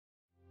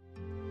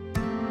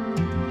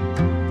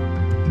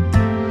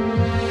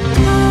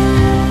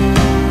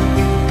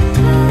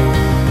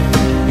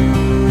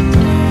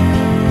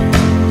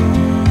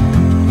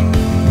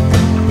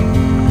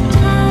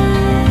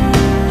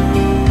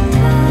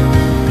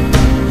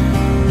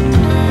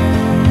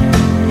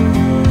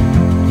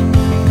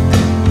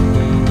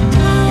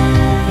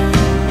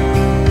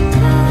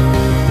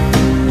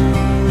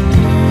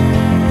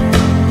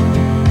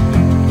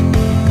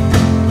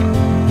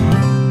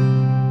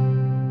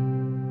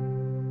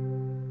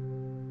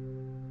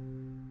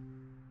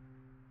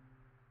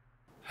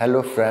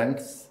Hello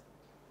friends,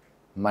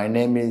 my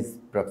name is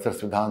Professor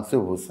Sudhanshu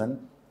Bhushan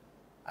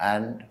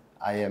and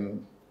I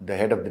am the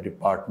head of the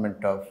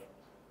Department of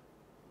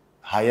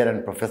Higher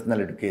and Professional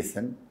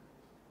Education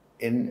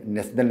in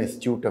National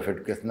Institute of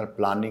Educational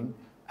Planning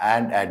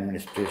and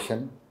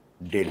Administration,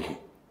 Delhi.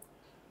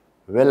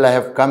 Well, I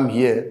have come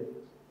here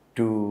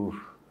to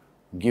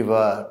give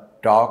a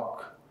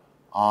talk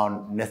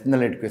on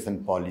national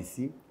education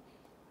policy,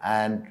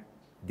 and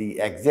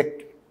the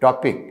exact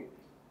topic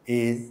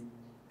is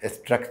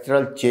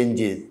structural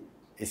changes,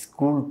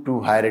 school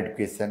to higher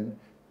education,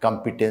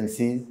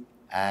 competencies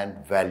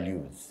and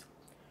values.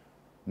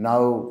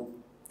 Now,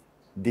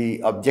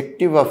 the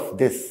objective of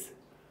this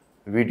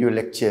video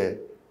lecture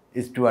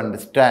is to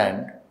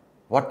understand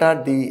what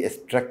are the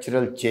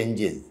structural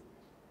changes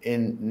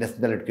in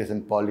national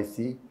education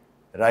policy,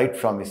 right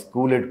from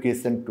school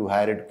education to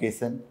higher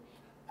education,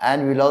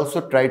 and we'll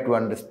also try to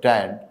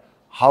understand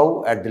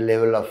how at the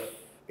level of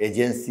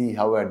agency,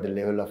 how at the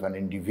level of an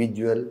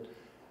individual,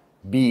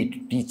 be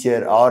it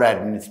teacher or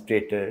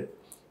administrator,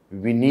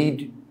 we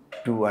need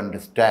to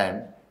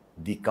understand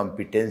the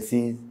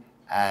competencies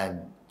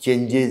and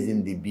changes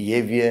in the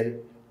behavior,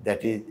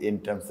 that is in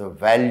terms of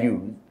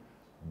values,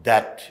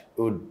 that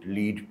would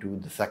lead to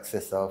the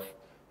success of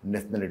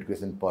National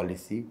Education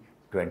Policy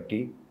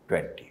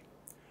 2020.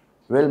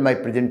 Well, my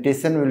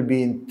presentation will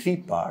be in three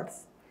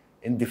parts.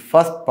 In the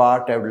first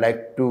part, I would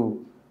like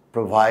to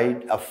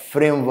provide a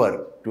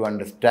framework to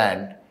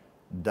understand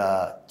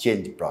the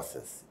change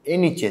process,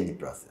 any change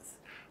process.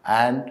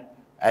 And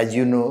as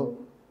you know,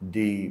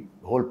 the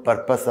whole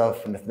purpose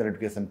of National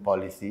Education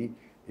Policy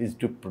is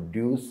to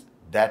produce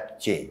that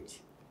change.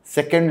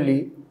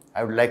 Secondly,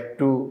 I would like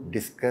to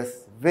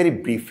discuss very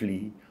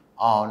briefly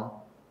on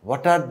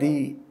what are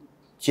the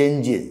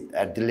changes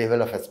at the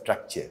level of a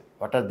structure,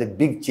 what are the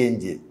big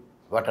changes,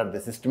 what are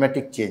the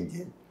systematic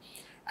changes.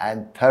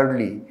 And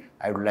thirdly,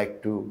 I would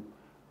like to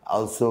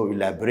also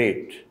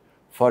elaborate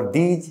for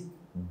these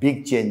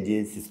big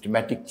changes,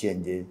 systematic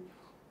changes,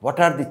 what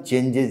are the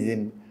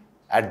changes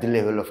at the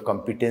level of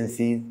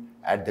competencies,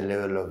 at the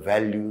level of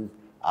values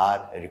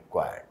are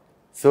required.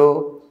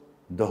 So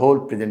the whole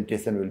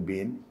presentation will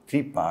be in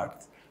three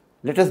parts.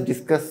 Let us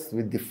discuss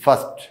with the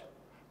first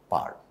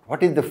part.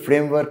 What is the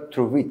framework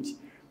through which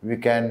we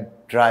can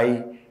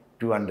try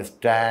to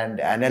understand,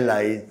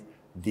 analyze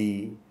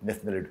the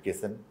national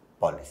education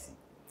policy?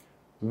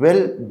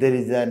 Well, there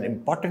is an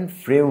important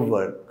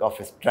framework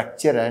of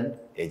structure and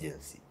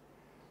agency.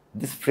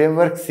 This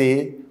framework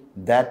says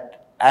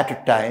that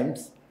at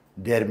times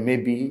there may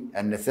be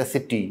a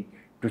necessity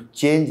to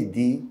change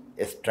the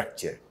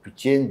structure, to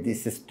change the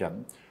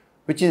system,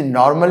 which is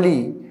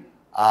normally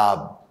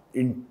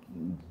in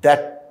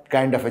that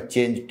kind of a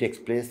change takes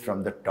place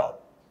from the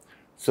top.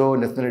 So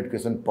National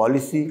Education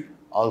Policy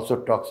also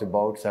talks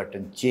about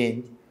certain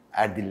change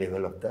at the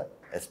level of the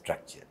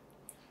structure.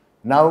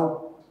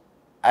 Now,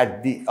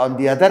 on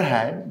the other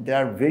hand, there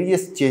are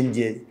various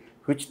changes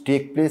which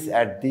take place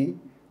at the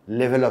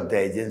level of the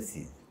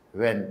agencies.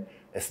 When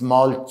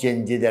small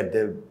changes at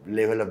the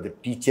level of the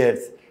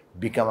teachers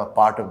become a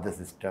part of the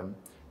system,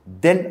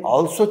 then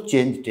also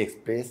change takes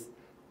place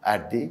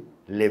at the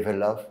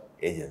level of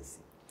agency.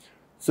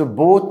 So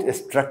both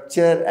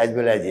structure as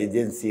well as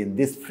agency in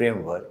this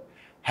framework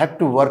have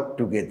to work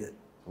together.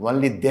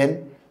 Only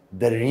then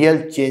the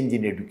real change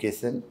in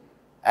education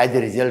as a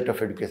result of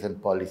education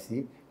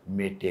policy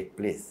may take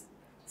place.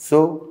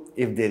 So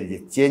if there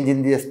is a change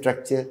in the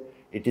structure,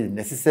 it is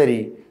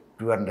necessary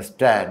to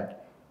understand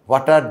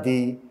what are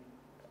the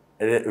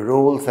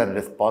roles and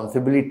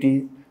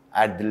responsibilities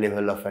at the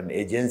level of an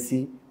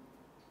agency,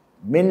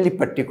 mainly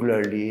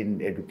particularly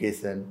in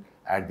education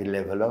at the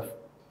level of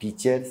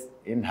teachers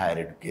in higher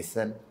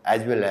education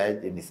as well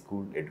as in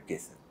school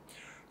education.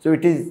 So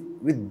it is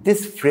with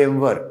this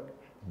framework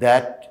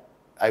that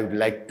I would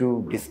like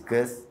to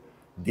discuss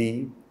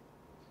the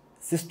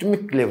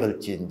systemic level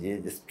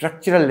changes,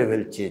 structural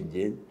level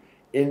changes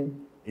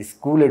in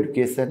school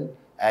education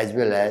as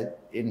well as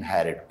in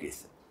higher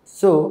education.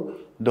 So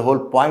the whole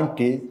point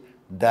is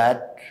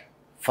that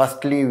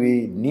firstly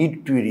we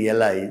need to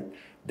realize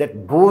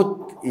that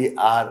both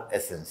are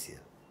essential.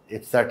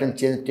 If certain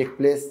change take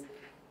place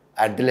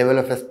at the level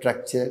of a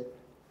structure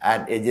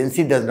and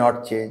agency does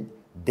not change,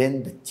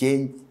 then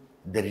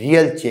the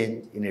real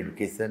change in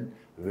education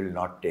will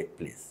not take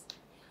place.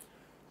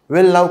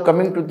 Well, now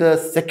coming to the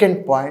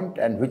second point,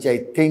 and which I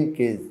think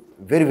is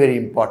very, very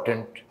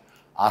important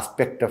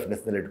aspect of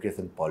national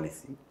education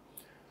policy,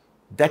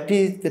 that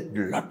is that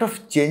a lot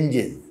of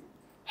changes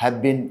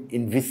have been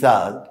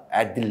envisaged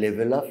at the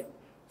level of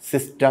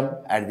system,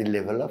 at the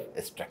level of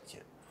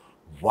structure.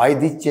 Why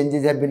these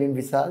changes have been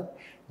envisaged?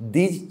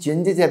 These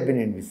changes have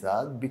been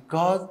envisaged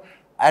because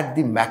at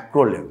the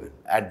macro level,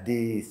 at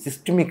the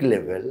systemic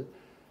level,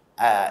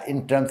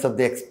 in terms of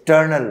the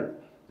external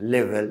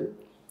level,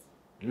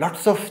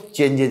 lots of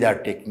changes are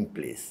taking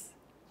place.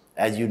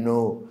 As you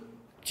know,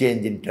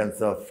 change in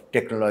terms of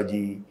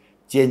technology,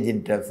 change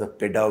in terms of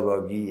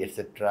pedagogy,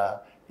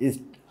 etc.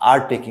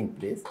 are taking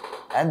place,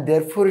 and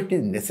therefore it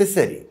is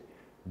necessary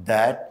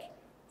that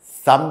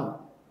some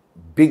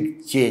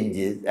big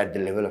changes at the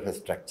level of a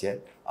structure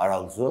are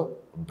also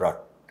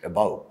brought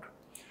about.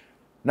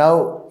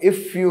 Now,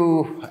 if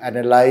you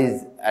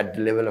analyze at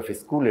the level of a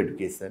school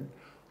education,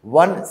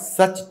 one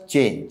such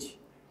change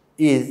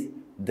is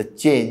the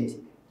change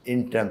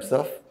in terms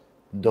of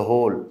the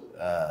whole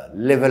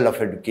level of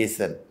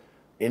education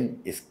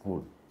in a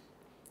school.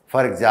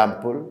 For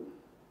example,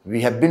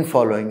 we have been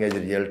following as a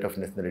result of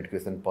National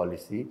Education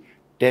Policy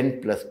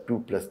 10 plus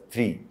 2 plus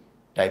 3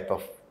 type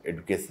of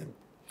education.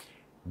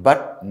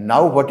 But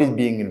now what is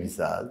being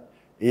envisaged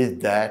is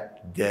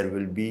that there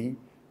will be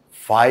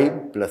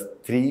 5 plus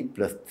 3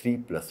 plus 3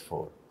 plus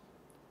 4.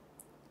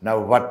 Now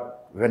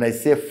when I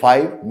say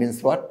 5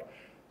 means what?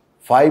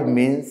 5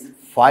 means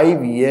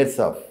 5 years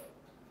of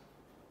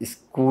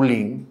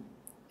schooling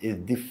is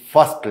the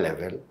first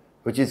level,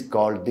 which is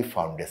called the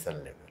foundation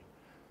level,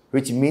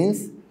 which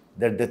means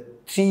that the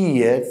 3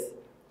 years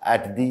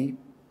at the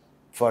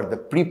for the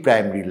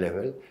pre-primary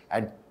level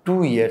and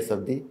 2 years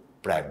of the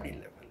primary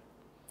level.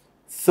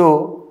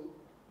 So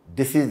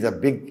this is a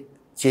big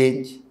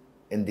change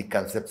in the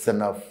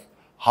conception of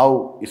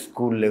how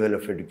school level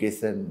of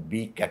education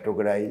be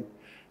categorized.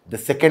 The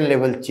second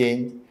level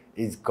change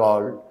is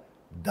called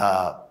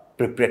the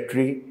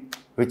preparatory,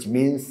 which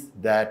means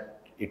that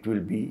it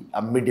will be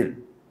a middle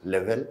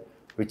level,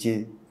 which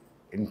is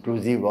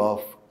inclusive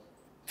of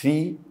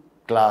 3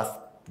 class,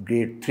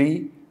 grade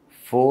 3,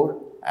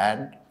 4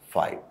 and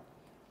 5.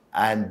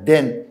 And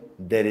then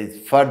there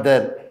is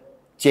further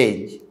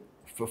change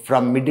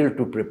from middle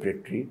to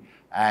preparatory,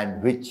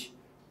 and which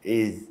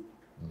is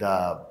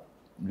the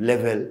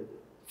level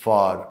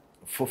for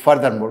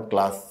furthermore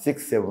class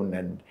 6, 7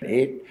 and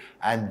 8,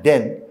 and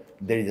then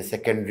there is a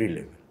secondary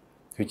level,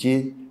 which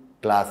is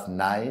class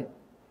 9,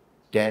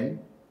 10,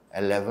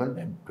 11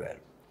 and 12.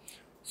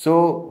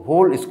 So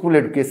whole school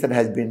education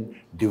has been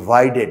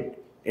divided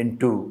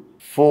into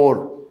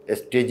 4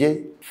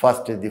 stages.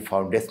 First is the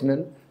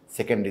foundational,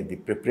 second is the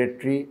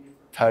preparatory,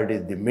 third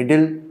is the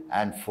middle,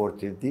 and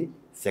fourth is the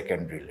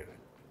secondary level.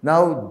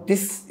 Now,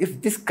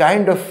 if this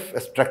kind of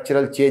a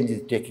structural change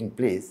is taking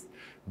place,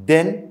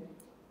 then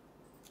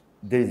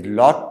there is a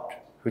lot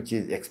which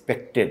is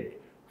expected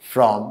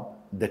from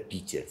the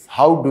teachers.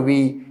 How do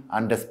we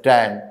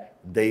understand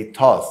the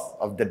ethos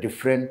of the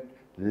different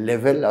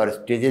level or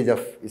stages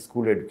of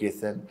school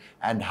education,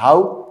 and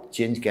how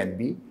change can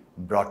be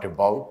brought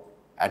about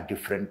at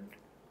different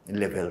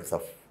levels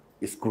of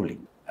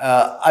schooling?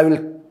 I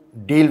will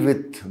deal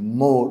with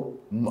more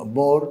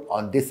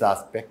on this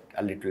aspect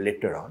a little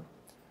later on.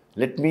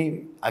 Let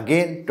me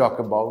again talk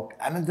about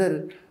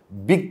another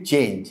big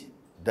change,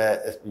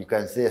 you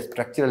can say a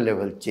structural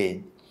level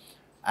change,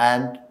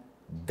 and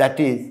that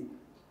is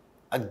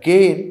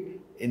again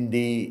in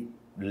the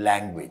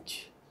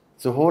language.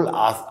 So whole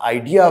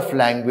idea of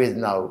language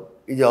now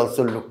is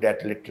also looked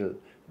at little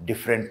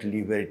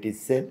differently, where it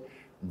is said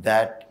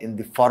that in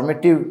the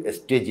formative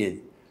stages,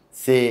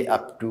 say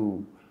up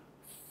to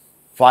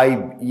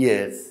 5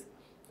 years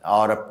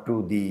or up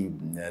to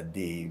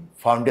the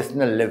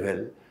foundational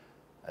level,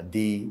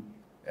 the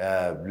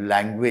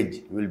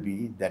language will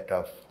be that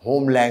of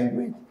home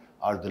language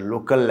or the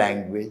local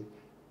language,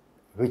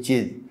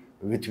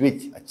 with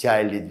which a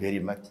child is very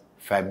much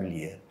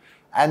familiar.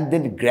 And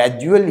then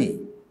gradually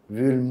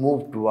we will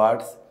move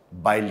towards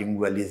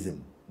bilingualism.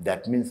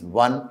 That means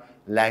one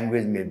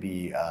language may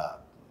be a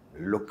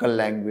local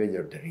language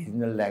or the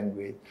regional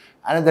language,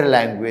 another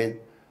language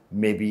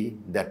may be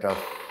that of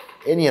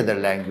any other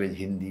language,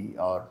 Hindi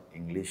or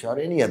English or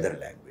any other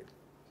language.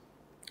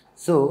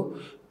 So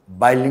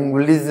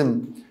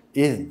bilingualism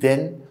is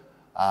then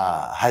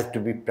has to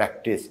be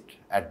practiced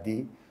at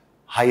the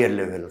higher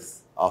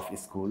levels of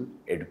school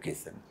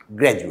education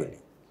gradually.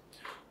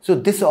 So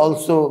this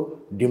also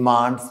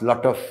demands a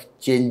lot of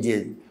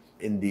changes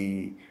in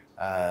the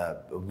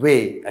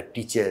way a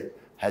teacher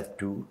has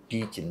to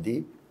teach in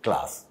the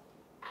class.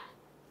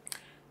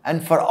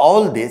 And for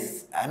all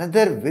this,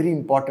 another very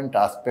important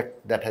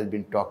aspect that has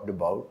been talked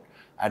about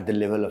at the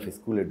level of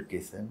school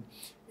education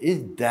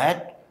is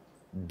that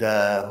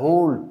the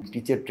whole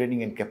teacher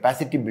training and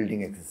capacity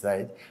building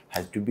exercise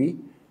has to be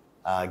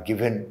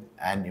given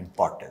an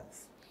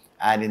importance.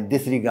 And in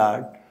this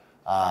regard,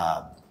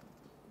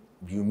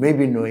 you may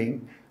be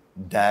knowing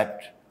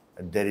that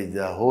there is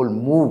a whole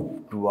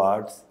move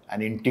towards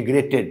an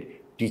integrated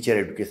teacher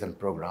education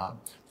program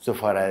so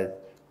far as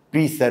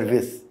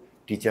pre-service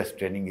teachers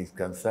training is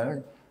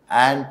concerned,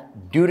 and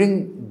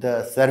during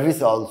the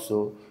service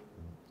also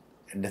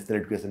National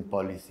Education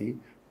Policy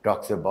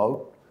talks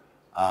about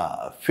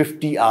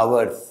 50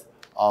 hours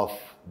of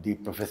the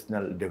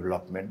professional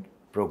development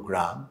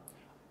program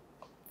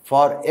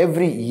for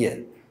every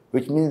year,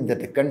 which means that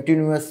the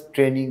continuous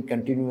training,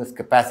 continuous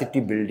capacity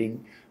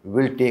building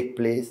will take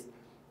place,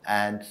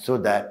 and so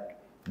that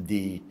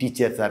the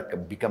teachers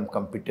become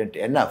competent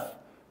enough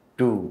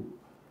to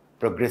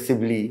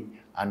progressively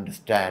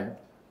understand,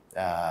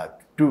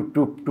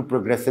 to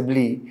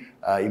progressively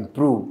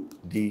improve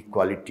the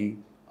quality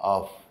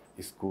of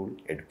school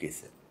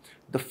education.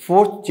 The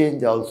fourth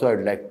change also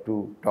I'd like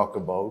to talk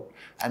about,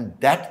 and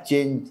that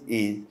change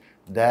is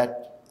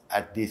that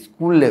at the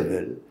school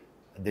level,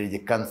 there is a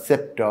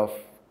concept of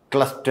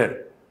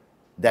cluster.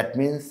 That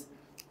means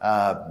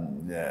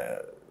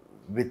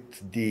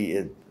with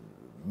the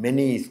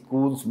many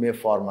schools may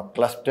form a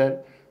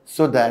cluster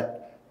so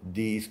that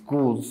the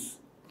schools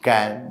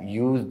can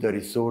use the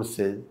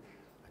resources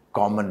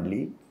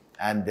commonly,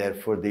 and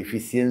therefore the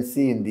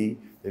efficiency in the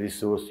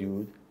resource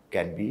use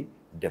can be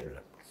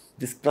developed.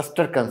 This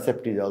cluster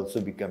concept is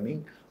also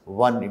becoming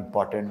one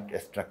important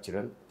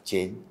structural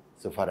change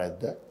so far as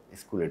the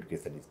school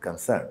education is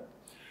concerned.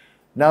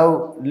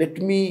 Now,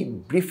 let me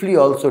briefly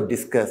also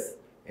discuss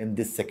in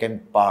this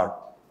second part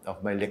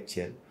of my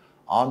lecture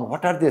on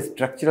what are the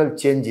structural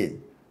changes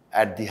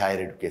at the higher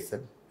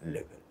education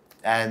level.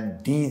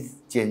 And these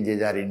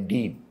changes are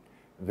indeed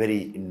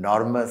very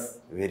enormous,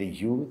 very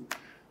huge.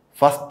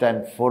 First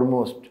and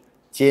foremost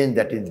change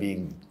that is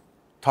being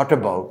thought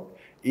about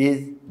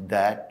is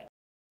that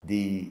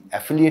the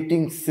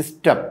affiliating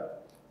system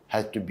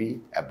has to be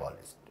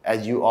abolished.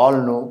 As you all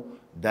know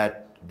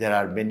that there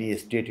are many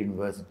state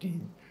universities,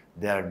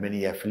 there are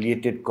many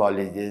affiliated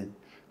colleges,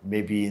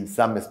 maybe in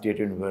some state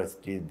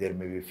universities there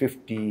may be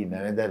 50, in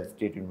another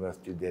state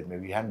university there may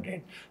be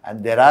 100,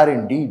 and there are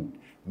indeed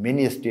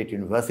many state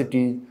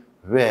universities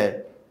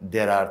where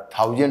there are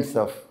thousands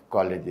of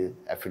colleges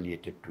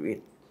affiliated to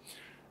it.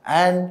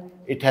 And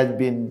it has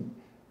been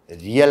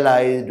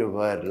realized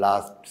over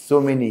last so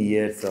many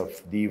years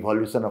of the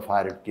evolution of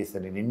higher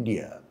education in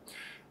India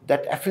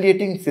that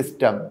affiliating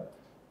system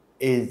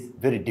is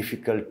very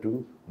difficult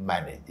to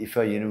manage. If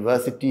a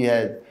university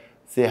has,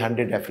 say,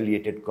 100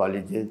 affiliated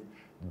colleges,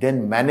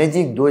 then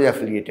managing those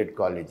affiliated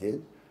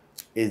colleges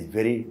is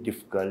very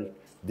difficult.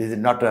 This is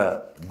not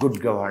a good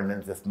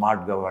governance, a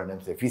smart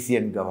governance,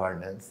 efficient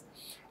governance.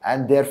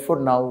 And therefore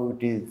now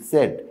it is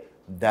said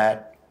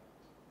that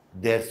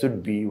there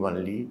should be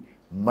only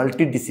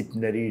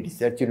multidisciplinary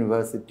research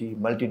university,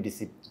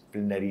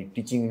 multidisciplinary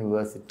teaching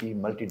university,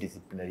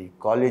 multidisciplinary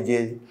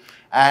colleges,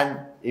 and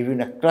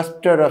even a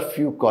cluster of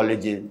few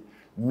colleges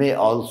may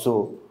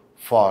also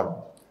form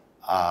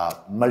a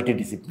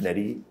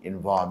multidisciplinary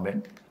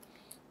environment.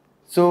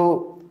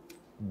 So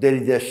there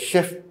is a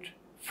shift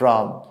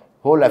from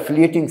whole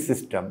affiliating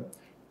system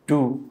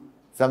to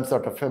some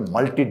sort of a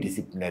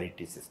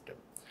multidisciplinarity system.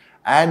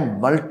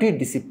 And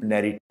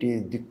multidisciplinarity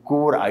is the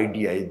core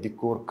idea, is the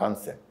core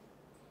concept.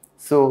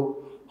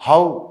 So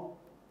how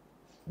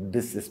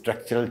this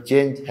structural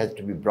change has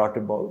to be brought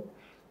about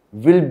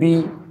will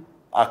be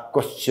a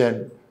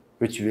question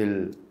which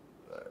will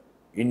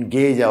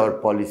engage our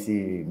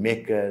policy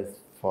makers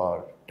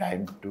for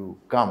time to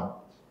come.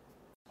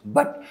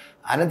 But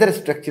another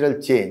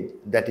structural change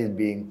that is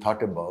being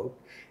thought about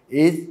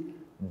is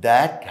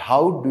that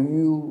how do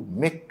you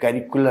make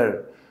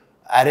curricular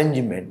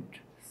arrangement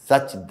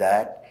such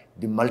that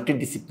the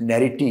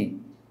multidisciplinarity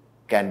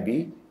can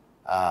be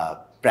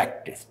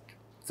practiced.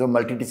 So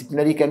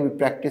multidisciplinary can be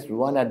practiced,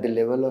 one, at the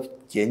level of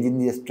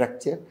changing the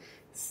structure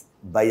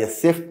by a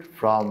shift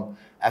from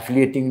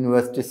affiliating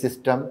university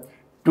system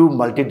to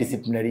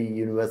multidisciplinary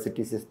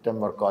university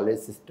system or college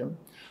system,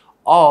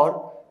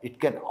 or it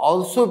can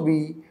also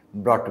be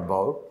brought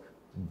about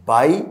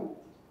by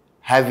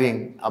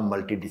having a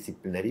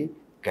multidisciplinary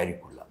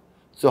curricula.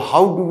 So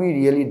how do we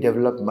really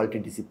develop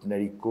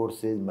multidisciplinary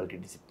courses,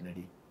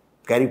 multidisciplinary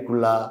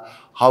curricula?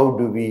 How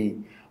do we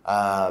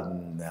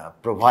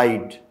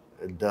provide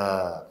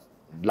the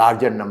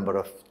larger number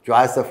of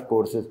choice of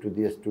courses to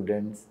the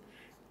students?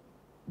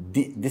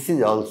 This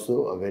is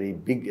also a very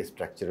big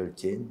structural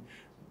change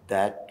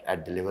that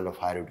at the level of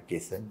higher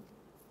education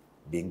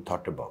being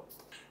thought about.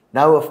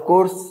 Now, of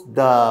course,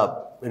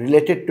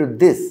 related to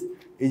this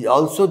is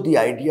also the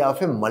idea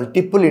of a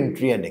multiple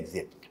entry and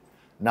exit.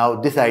 Now,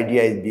 this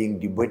idea is being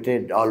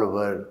debated all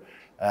over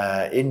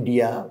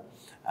India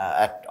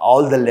at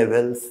all the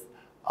levels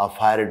of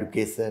higher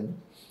education.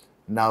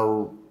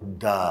 Now,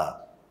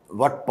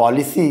 what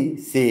policy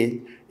says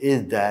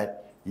is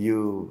that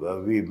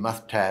we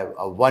must have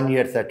a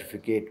one-year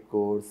certificate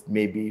course,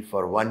 maybe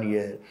for 1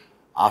 year.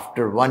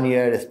 After 1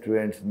 year,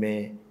 students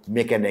may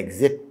make an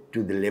exit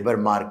to the labor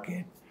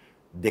market.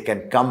 They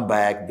can come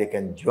back, they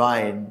can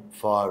join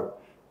for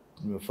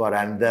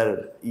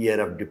another year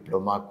of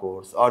diploma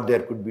course, or there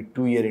could be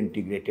 2-year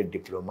integrated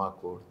diploma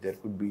course. There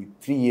could be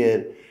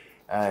 3-year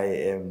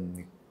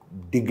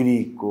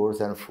degree course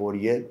and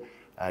 4-year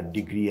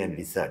degree and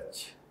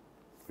research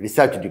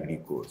degree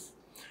course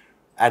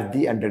at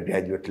the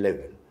undergraduate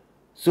level.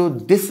 So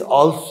this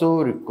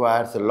also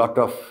requires a lot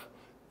of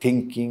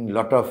thinking,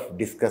 lot of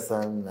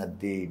discussion at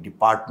the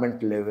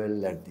department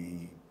level, at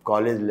the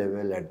college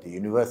level, at the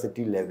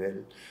university level,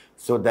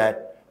 so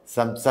that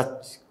some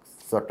such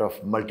sort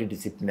of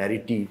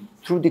multidisciplinarity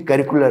through the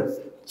curricular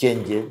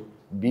changes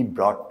be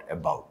brought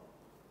about.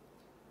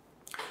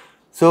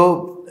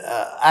 So,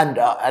 and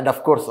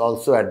of course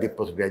also at the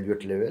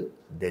postgraduate level,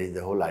 there is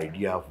the whole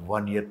idea of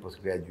 1-year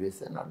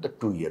postgraduation or the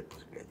 2-year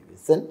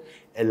postgraduation,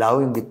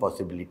 allowing the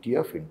possibility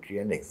of entry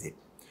and exit.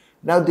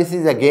 Now, this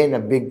is again a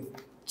big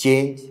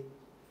change,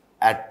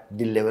 at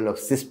the level of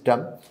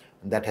system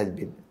that has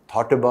been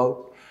thought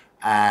about,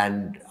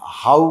 and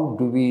how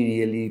do we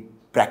really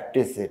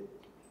practice it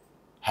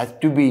has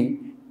to be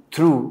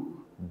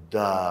through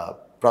the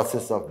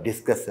process of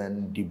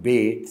discussion,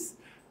 debates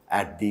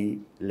at the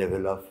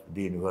level of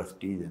the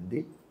universities and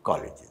the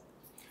colleges.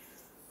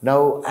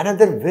 Now,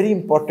 another very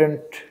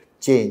important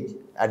change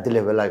at the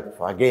level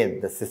of, again,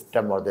 the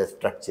system or the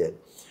structure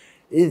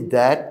is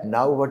that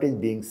now what is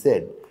being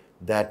said,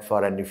 that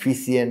for an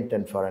efficient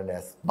and for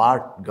a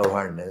smart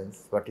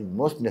governance, what is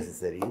most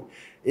necessary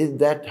is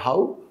that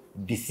how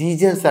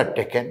decisions are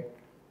taken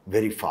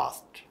very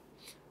fast.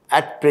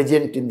 At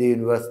present in the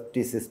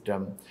university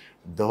system,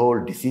 the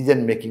whole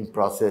decision-making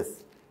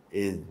process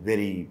is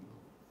very,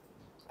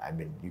 I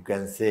mean, you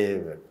can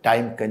say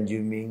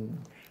time-consuming.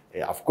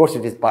 Of course,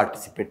 it is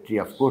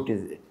participatory. Of course,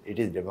 it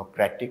is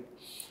democratic.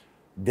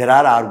 There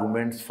are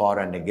arguments for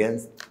and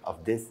against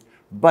of this,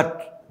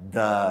 but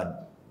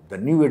the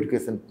new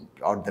education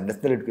or the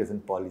national education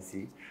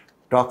policy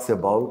talks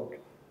about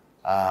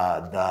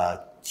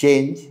the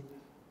change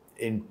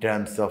in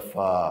terms of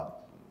a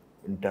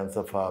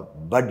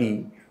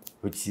body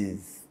which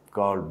is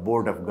called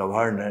Board of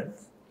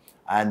Governors,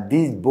 and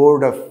this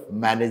Board of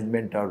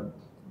Management or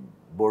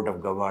Board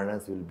of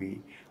Governors will be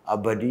a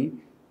body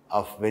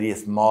of very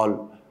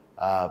small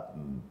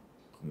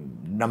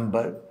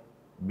number,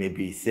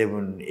 maybe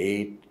 7,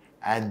 8,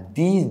 and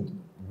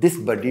this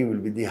body will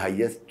be the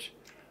highest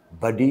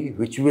body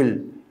which will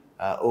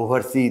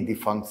oversee the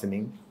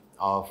functioning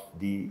of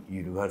the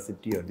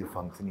university or the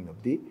functioning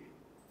of the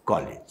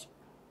college.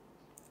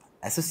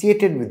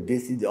 Associated with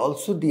this is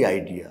also the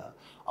idea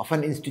of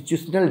an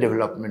institutional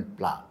development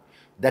plan.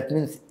 That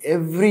means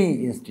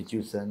every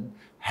institution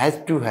has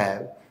to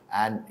have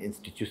an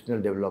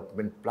institutional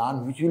development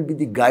plan which will be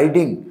the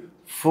guiding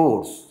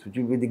force, which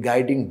will be the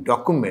guiding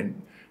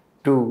document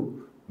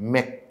to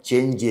make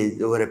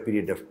changes over a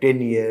period of 10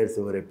 years,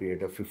 over a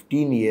period of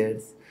 15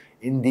 years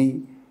in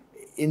the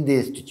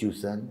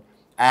institution,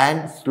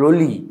 and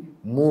slowly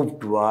move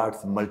towards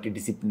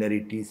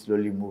multidisciplinarity,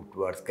 slowly move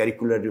towards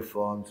curricular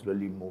reform,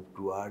 slowly move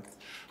towards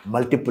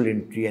multiple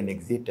entry and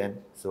exit,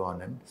 and so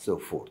on and so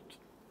forth.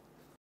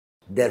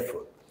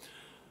 Therefore,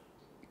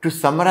 to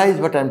summarize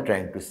what I am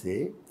trying to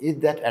say is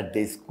that at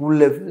the school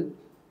level,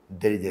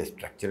 there is a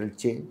structural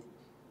change.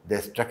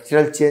 The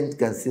structural change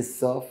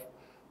consists of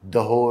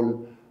the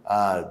whole,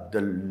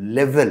 the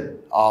level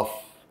of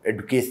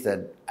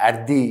education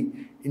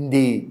in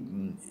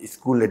the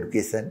school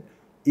education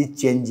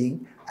is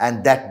changing,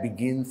 and that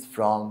begins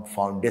from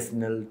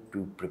foundational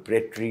to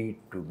preparatory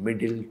to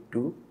middle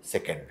to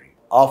secondary,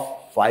 of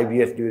 5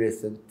 years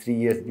duration, 3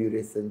 years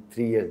duration,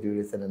 3 years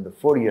duration, and the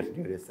 4 years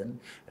duration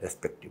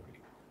respectively.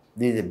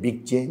 This is a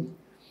big change.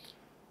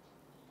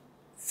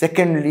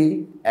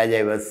 Secondly, as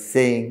I was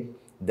saying,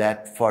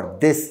 that for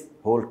this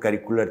whole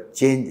curricular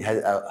change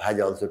has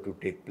also to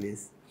take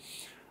place.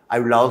 I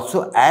will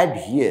also add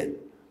here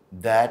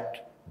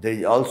that there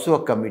is also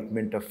a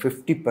commitment of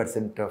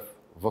 50% of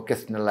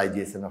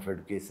vocationalization of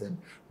education,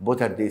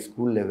 both at the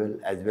school level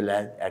as well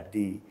as at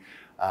the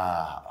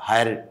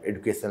higher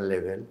education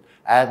level,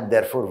 and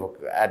therefore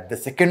at the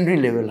secondary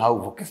level, how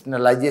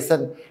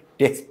vocationalization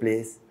takes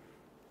place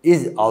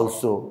is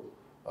also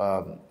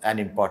an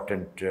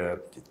important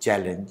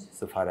challenge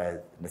so far as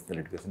national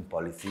education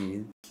policy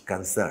is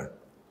concerned.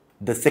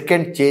 The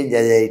second change,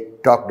 as I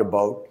talked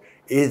about,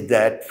 is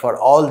that for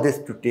all this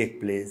to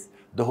take place,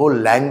 the whole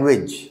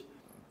language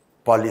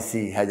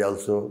policy has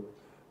also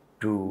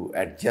to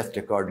adjust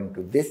according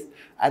to this,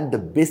 and the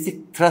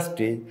basic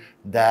thrust is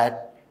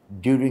that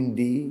during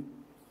the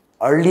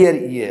earlier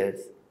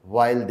years,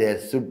 while there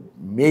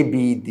may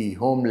be the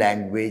home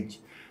language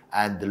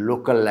and the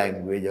local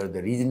language or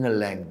the regional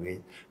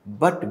language,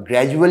 but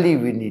gradually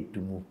we need to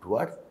move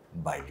towards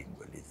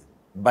bilingualism.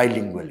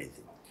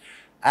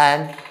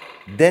 And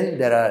then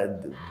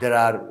there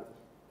are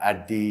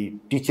at the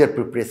teacher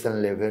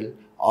preparation level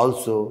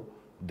also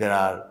there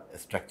are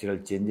structural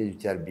changes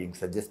which are being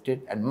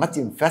suggested, and much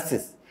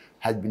emphasis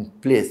has been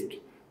placed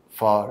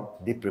for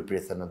the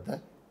preparation of the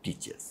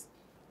teachers.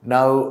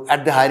 Now,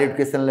 at the higher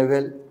education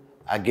level,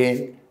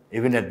 again,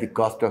 even at the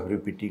cost of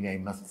repeating, I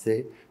must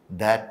say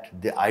that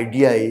the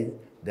idea is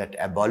that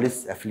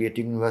abolish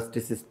affiliating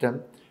university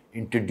system,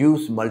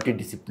 introduce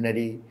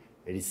multidisciplinary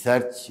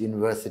research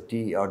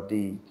university or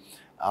the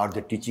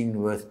teaching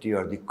university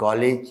or the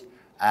college,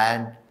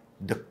 and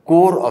the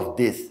core of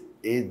this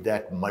is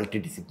that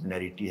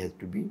multidisciplinarity has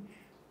to be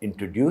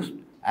introduced,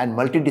 and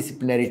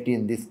multidisciplinarity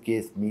in this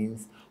case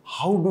means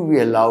how do we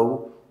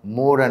allow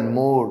more and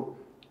more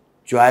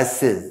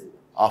choices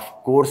of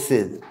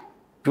courses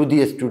to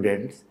the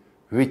students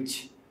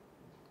which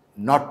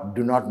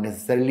do not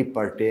necessarily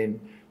pertain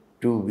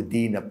to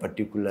within a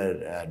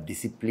particular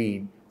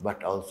discipline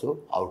but also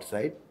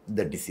outside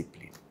the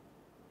discipline.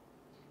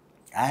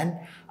 And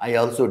I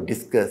also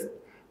discussed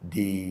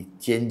the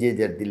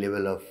changes at the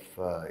level of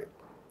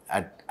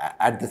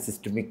at the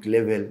systemic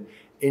level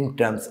in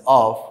terms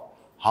of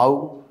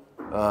how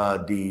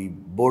the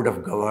board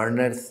of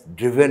governors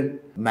driven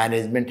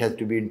management has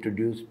to be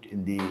introduced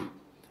in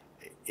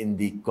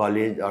the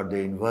college or the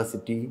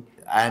university,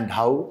 and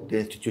how the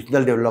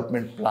institutional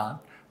development plan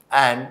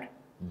and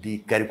the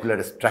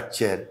curricular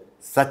structure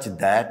such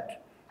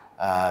that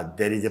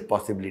there is a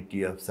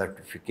possibility of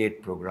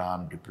certificate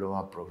program,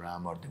 diploma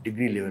program or the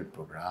degree level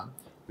program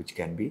which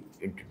can be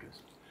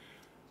introduced.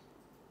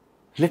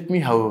 Let me,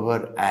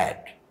 however,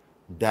 add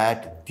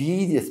that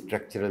these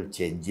structural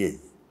changes,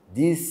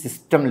 these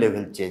system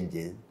level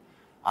changes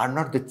are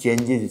not the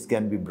changes which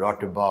can be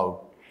brought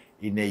about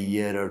in a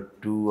year or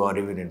two or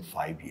even in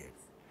 5 years.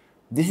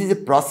 This is a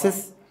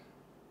process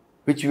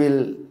which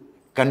will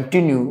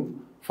continue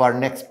for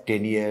next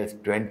 10 years,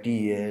 20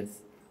 years,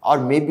 or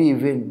maybe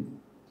even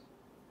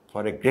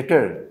for a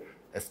greater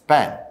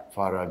span,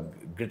 for a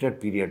greater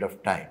period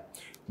of time.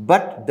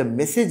 But the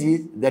message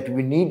is that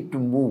we need to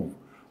move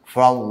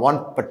from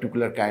one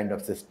particular kind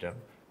of system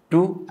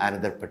to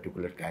another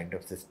particular kind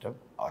of system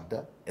or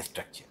the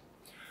structure.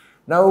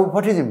 Now,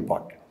 what is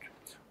important?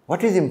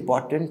 What is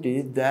important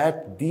is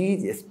that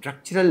these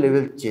structural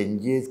level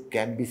changes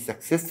can be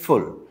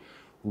successful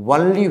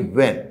only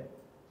when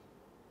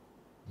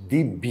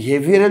the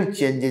behavioral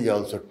changes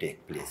also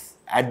take place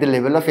at the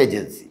level of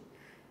agency.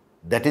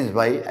 That is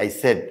why I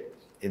said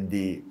in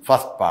the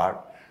first part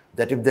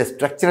that if the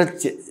structural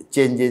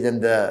changes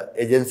and the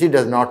agency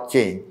does not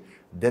change,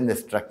 then the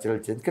structural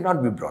change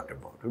cannot be brought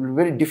about. It will be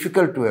very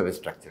difficult to have a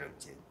structural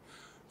change.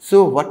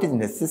 So what is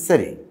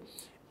necessary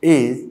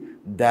is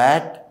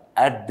that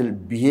at the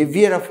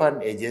behavior of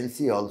an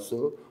agency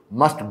also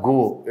must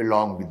go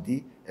along with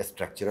the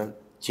structural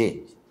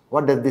change.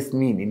 What does this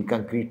mean in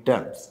concrete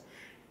terms?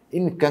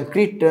 In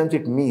concrete terms,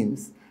 it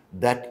means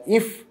that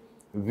if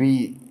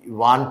we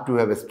want to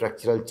have a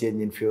structural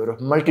change in favor of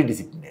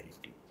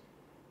multidisciplinarity,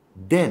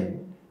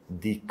 then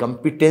the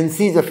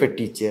competencies of a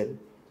teacher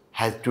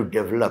has to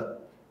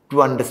develop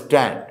to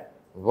understand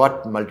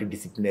what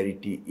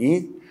multidisciplinarity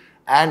is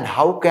and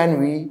how can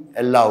we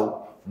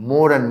allow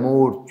more and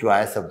more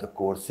choice of the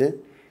courses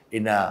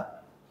in a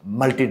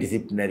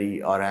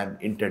multidisciplinary or an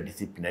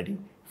interdisciplinary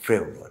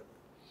framework.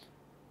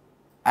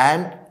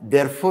 And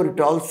therefore, it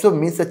also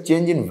means a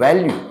change in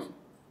values.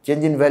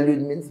 Change in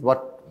values means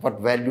what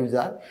values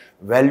are?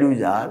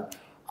 Values are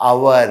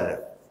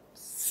our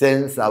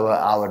sense,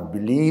 our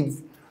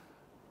beliefs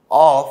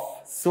of,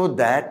 so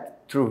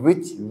that through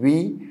which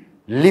we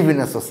live in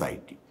a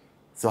society.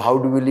 So how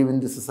do we live in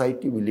the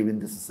society? We live in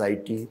the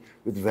society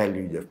with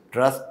values of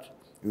trust,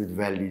 with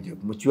values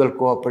of mutual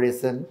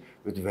cooperation,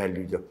 with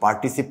values of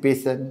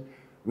participation,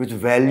 with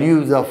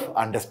values of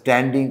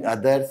understanding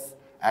others,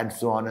 and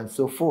so on and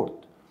so forth.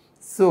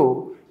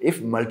 So if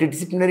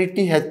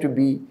multidisciplinarity has to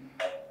be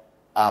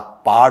a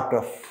part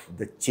of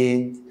the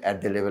change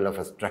at the level of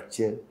a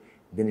structure,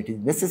 then it is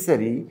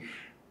necessary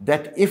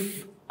that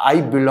if I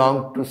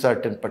belong to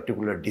certain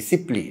particular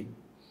discipline,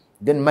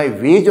 then my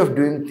ways of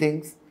doing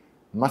things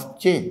must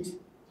change.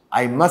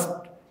 I must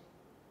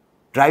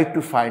try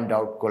to find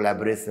out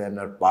collaboration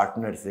or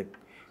partnership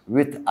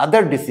with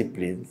other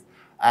disciplines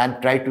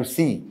and try to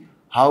see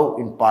how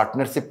in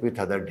partnership with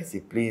other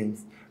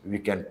disciplines we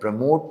can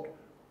promote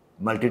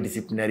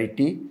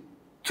multidisciplinarity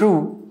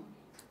through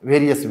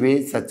various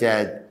ways such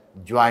as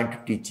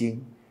joint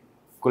teaching,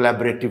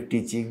 collaborative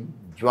teaching,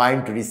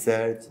 joint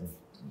research,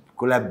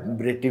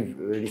 collaborative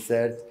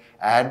research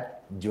and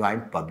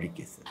joint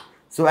publication.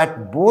 So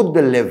at both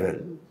the level,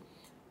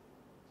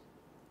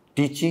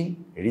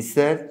 teaching,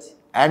 research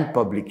and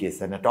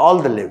publication, at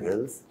all the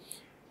levels,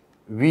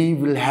 we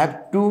will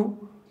have to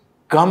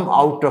come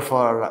out of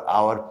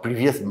our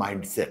previous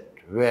mindset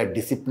where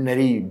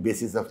disciplinary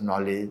basis of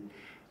knowledge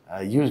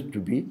used to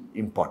be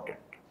important.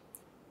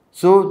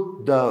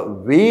 So the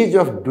ways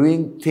of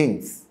doing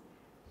things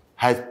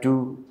has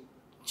to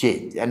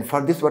change. And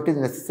for this, what is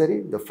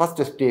necessary? The first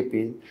step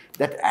is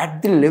that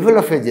at the level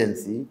of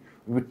agency,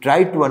 we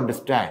try to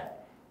understand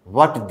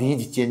what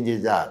these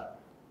changes are,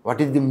 what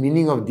is the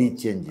meaning of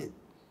these changes.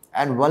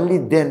 And only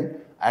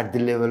then at the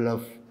level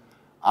of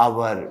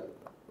our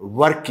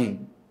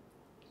working,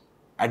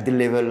 at the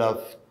level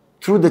of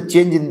through the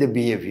change in the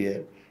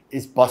behavior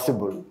is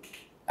possible,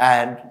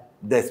 and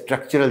the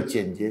structural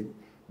changes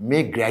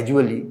may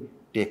gradually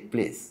take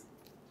place.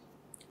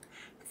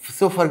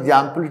 So for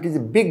example, it is a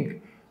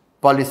big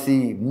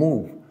policy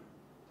move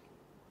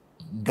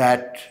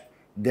that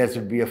there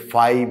should be a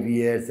 5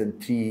 years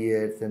and 3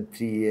 years and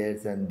 3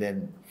 years and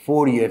then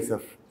 4 years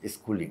of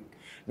schooling.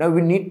 Now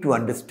we need to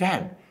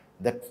understand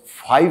that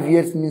 5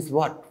 years means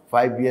what?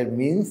 5 years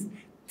means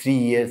 3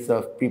 years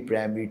of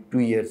pre-primary, 2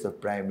 years of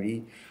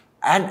primary,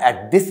 and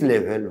at this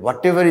level,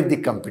 whatever is the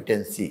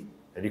competency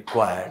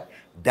required,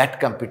 that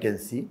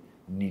competency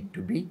need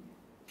to be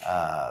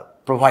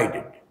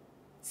provided.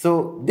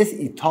 So this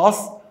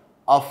ethos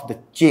of the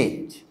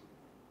change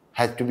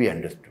has to be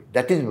understood.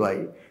 That is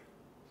why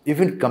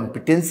even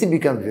competency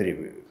becomes very,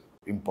 very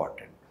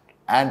important.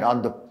 And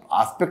on the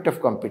aspect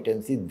of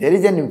competency, there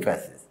is an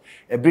emphasis.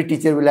 Every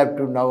teacher will have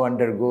to now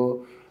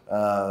undergo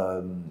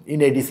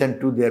in addition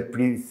to their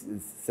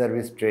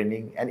pre-service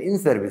training and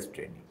in-service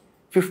training.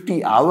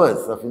 50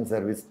 hours of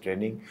in-service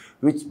training,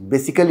 which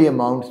basically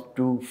amounts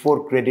to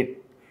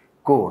 4-credit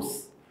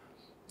course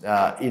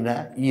in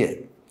a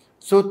year.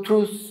 So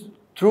through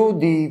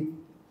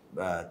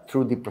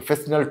the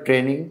professional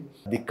training,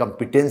 the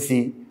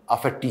competency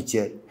of a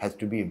teacher has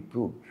to be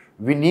improved.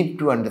 We need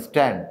to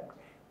understand,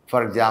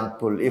 for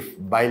example, if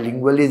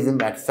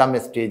bilingualism at some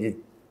stage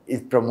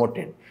is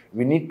promoted,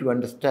 we need to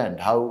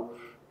understand how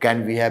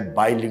can we have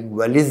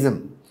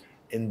bilingualism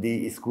in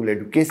the school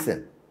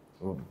education.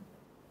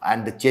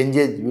 And the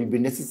changes will be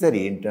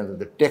necessary in terms of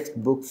the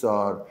textbooks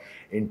or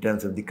in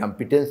terms of the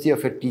competency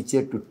of a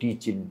teacher to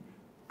teach in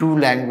 2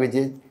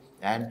 languages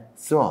and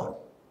so on.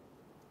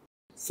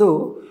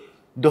 So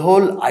the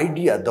whole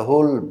idea, the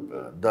whole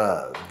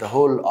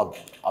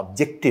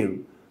objective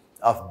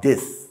of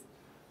this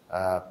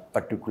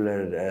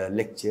particular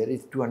lecture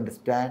is to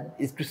understand,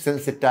 is to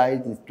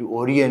sensitize, is to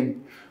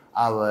orient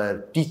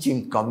our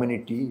teaching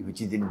community,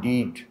 which is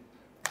indeed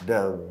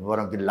one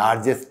of the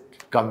largest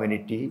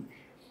community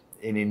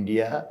in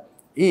India,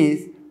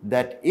 is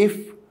that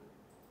if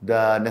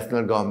the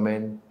national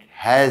government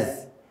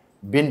has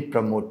been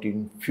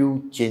promoting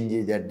few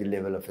changes at the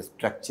level of a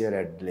structure,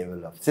 at the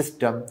level of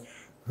system,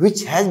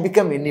 which has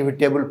become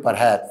inevitable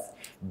perhaps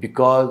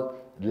because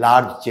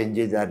large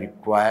changes are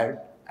required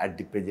at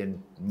the present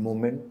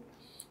moment,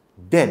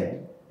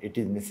 then it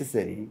is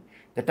necessary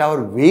that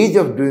our ways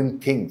of doing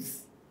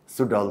things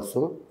should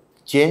also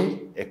change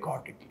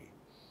accordingly.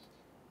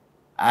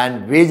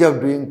 And ways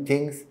of doing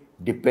things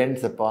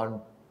depends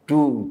upon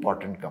 2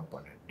 important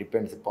components.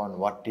 Depends upon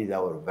what is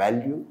our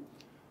value,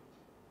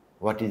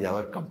 what is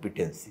our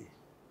competency.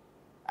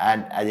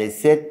 And as I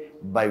said,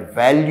 by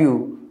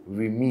value,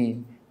 we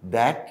mean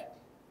that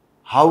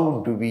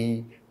how do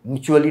we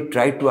mutually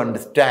try to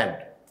understand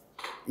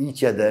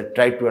each other,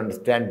 try to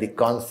understand the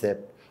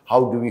concept,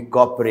 how do we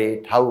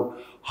cooperate, how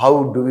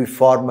do we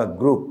form a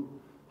group,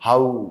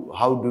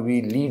 how do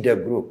we lead a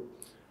group.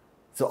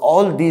 So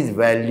all these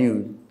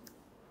values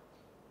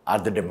are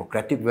the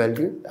democratic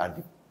values,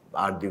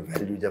 are the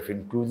values of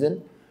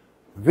inclusion,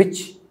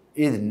 which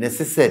is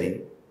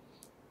necessary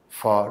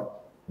for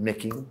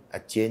making a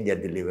change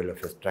at the level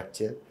of a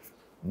structure.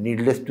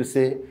 Needless to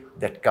say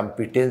that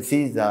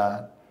competencies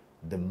are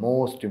the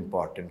most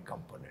important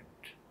component.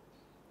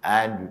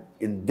 And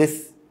in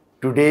this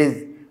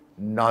today's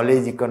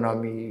knowledge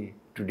economy,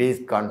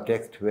 today's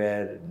context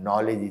where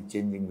knowledge is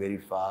changing very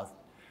fast,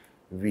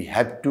 we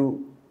have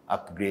to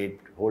upgrade,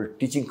 whole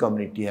teaching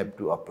community have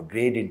to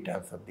upgrade in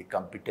terms of the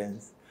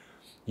competence.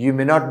 You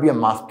may not be a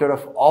master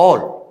of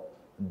all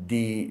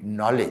the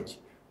knowledge,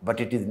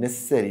 but it is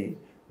necessary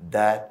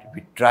that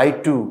we try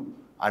to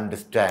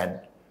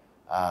understand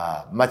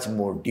much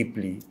more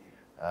deeply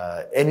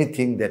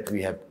anything that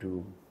we have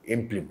to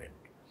implement.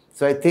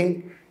 So I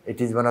think it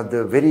is one of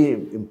the very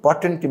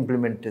important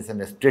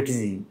implementation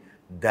strategy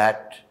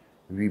that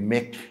we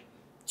make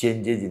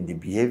changes in the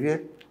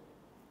behavior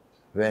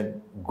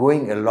when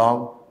going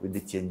along with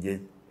the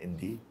changes in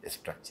the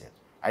structure.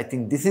 I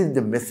think this is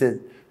the message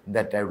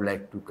that I would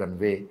like to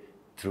convey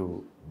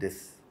through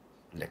this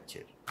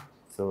lecture.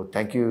 So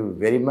thank you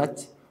very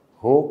much.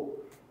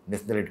 Hope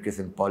national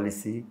education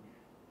policy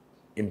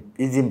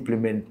is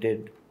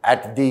implemented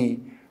at the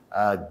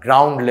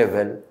ground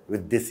level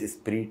with this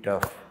spirit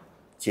of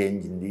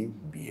change in the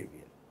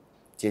behavior,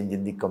 change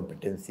in the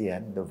competency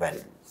and the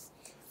values.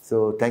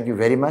 So thank you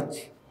very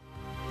much.